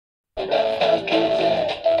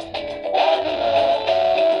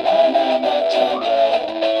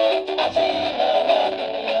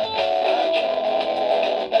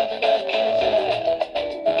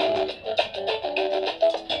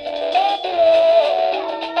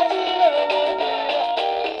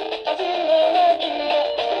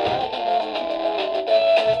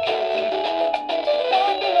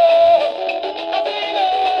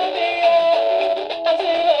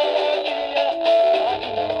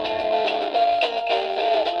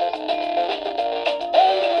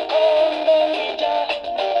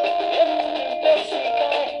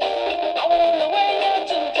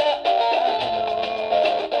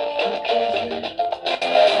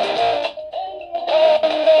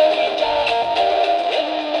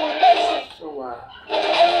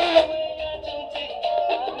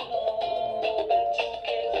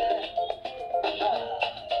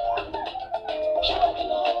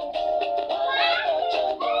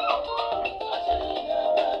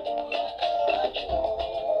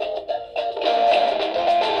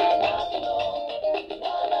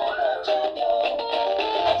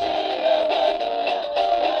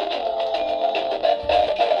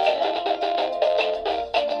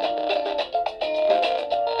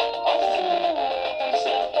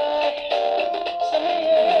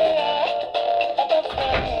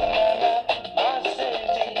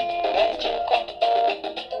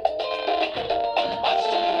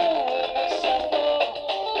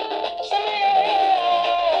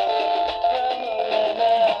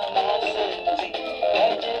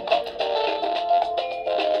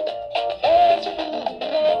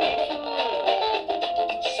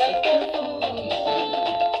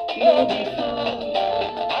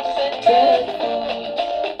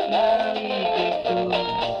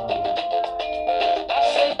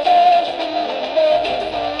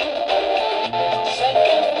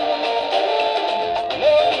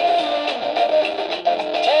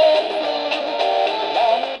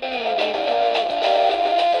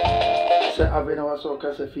Avena was so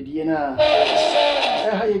Casa Fidiana.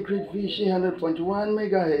 A high great vision 100.1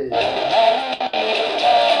 megahertz.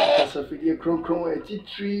 Casa Fidia Cron a tea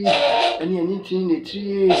tree, and anything a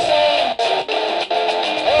tree.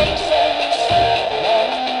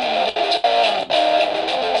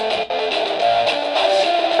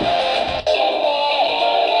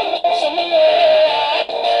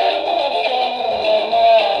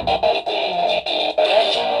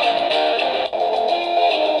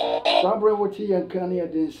 Sabrawati and Kani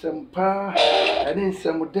did some pa, and then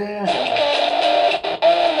some there.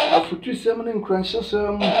 After 2 7 and crunches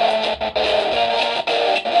a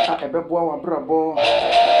beboa brabo, a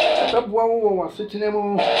beboa was sitting in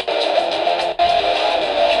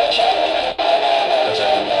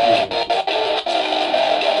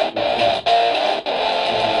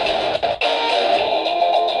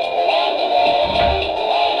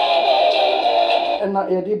and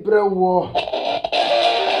I did brew.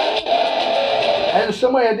 And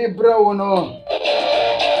some I did brown no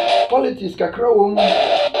politics cacroom.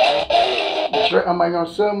 Try among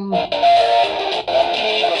yourself.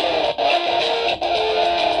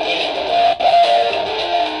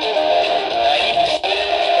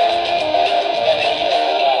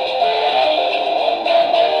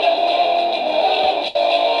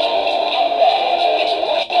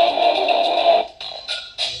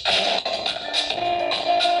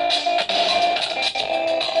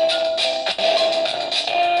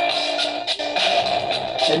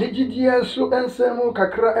 So and some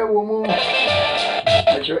kakra a woman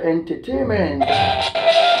at your entertainment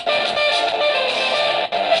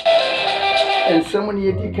and someone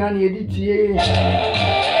yet can edit ye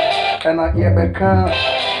and I hear Becca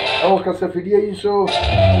oh Casafidia so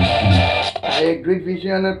a great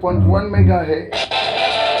vision 1.1 megahertz.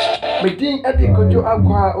 Meeting at the Kojo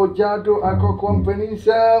Aqua Ojado akokoa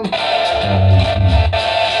mpaninsem.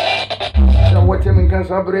 So what him in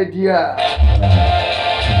Casabredia.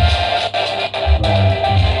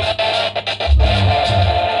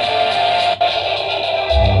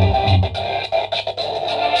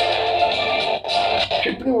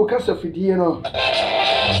 Casa Fidiano,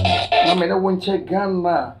 I mean, I won't check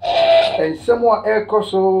Ghana and somewhat air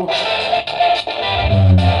coso.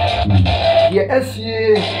 Your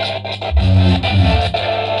SCA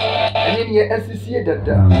and then your SCA that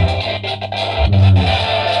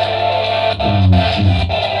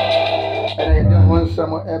and I don't want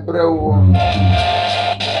some ebro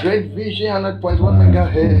great vision 100.1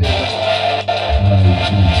 megahertz.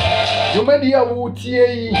 You made your wood.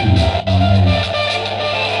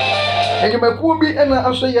 And you may be and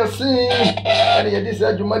I say you sing, and you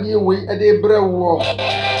decide you might be away at a brew.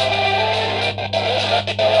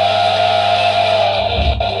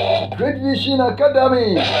 Great Vision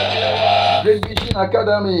Academy. Great Vision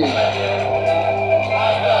Academy.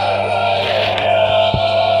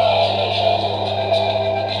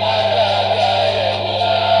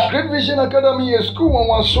 Great Vision Academy is school and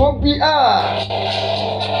was so be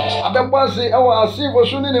I don't want to say our see was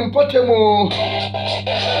soon in Potemo.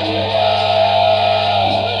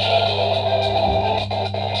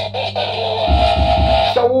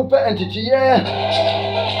 Open entity, yeah,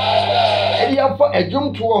 and you have a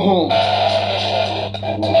jump to a home.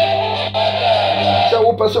 So,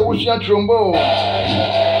 open a trombone,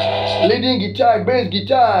 leading guitar, bass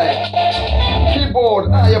guitar, keyboard,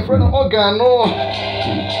 your friend organ, no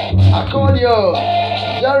accordion,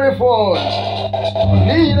 xylophone.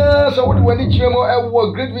 Nina, so what when it's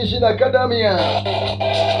your Great Vision Academy?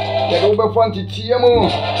 Get over Fanti Tiamo,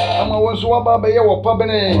 I'm a one swab by your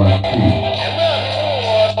pubene.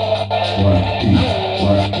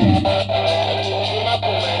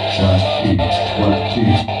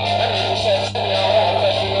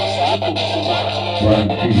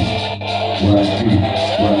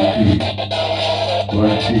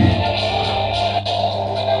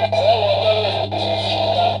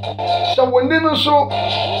 So when they know so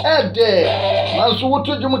add there, now so what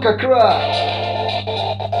to do kakra.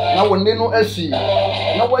 Now when they know SC,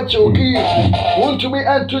 now what you want to be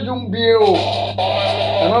and to do bio.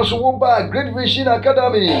 And also go back Great Vision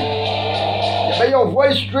Academy. By your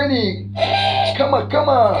voice training. Come on.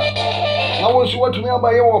 I want what to me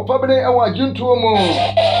by your public our junto moon.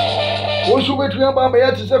 Also wait to by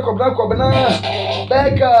your to say Cobra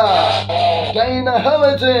Becca Diana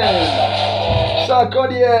Hamilton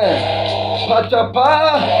Sarkodia Patapa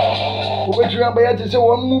who wait to by your to say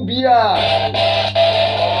one mubia.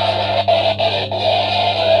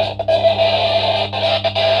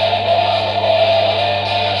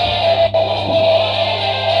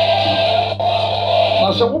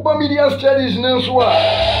 So, what media studies now?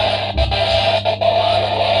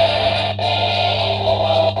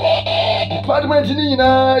 department ni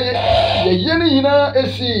na ye ni na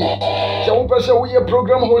esi se wo pese wo ye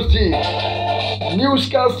program hosting,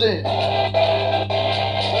 newscasting,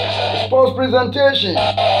 sports presentation,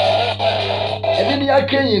 edini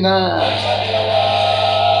akenyi na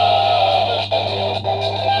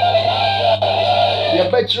ye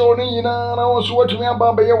betro ni na wonso watumi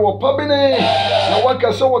abamba ye wo pabene na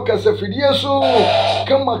wakasa fidie so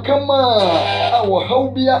kama awo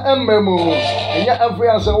haubia emmemu enya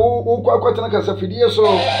afriansa wo kwakwatena kasa fidie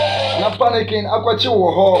so na panicking akwachi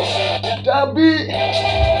wo ho dabi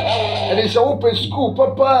edi se open school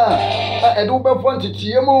papa edu be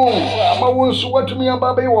fontitie mu ama wonso watumi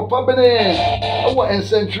abamba ye wo pabene awo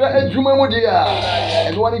ensentra adwuma mu dia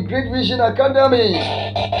edu ani Great Vision Academy.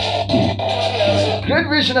 Great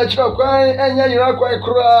Vision achikwa enya yira kwa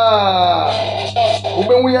kura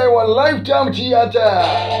ubenwu ya wa lifetime theater.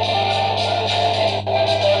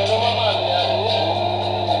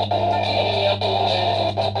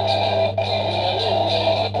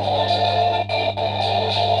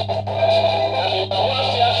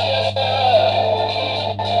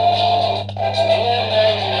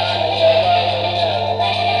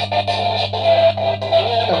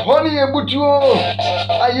 Honey ebutuo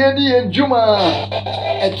ayedi enjuma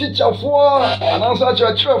teacherfo anansa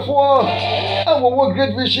churchfo awo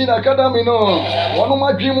Great Vision Academy no wono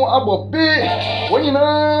madwimu abobe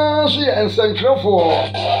wonyina so ye ensentrefo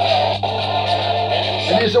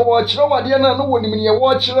eni se wo kire wade na no wonimni ye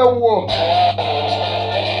wo kire wo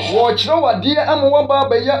kire wade amwa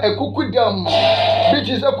baba ya ekukudam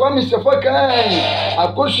biti se kwa misefa kan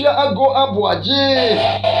akosua ago aboaje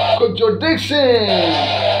kojo Dixon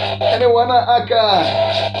ene wana aka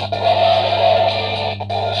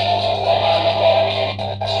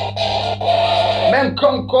men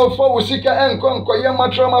konko fo usika en konko ye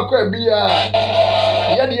matrama kwa bia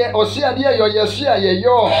ye de osia de yo yesia ye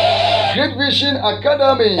yo Great Vision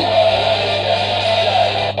Academy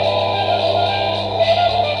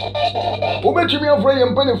ubetumi afra ye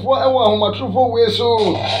mpanifo ewa ahomatrofo we so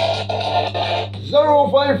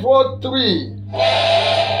 0543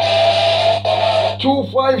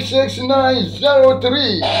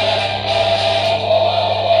 256903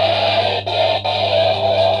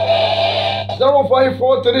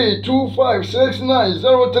 0543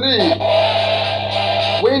 256903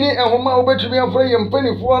 Weni ehoma ubetumi afra ye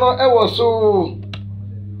mpanifo no ewa so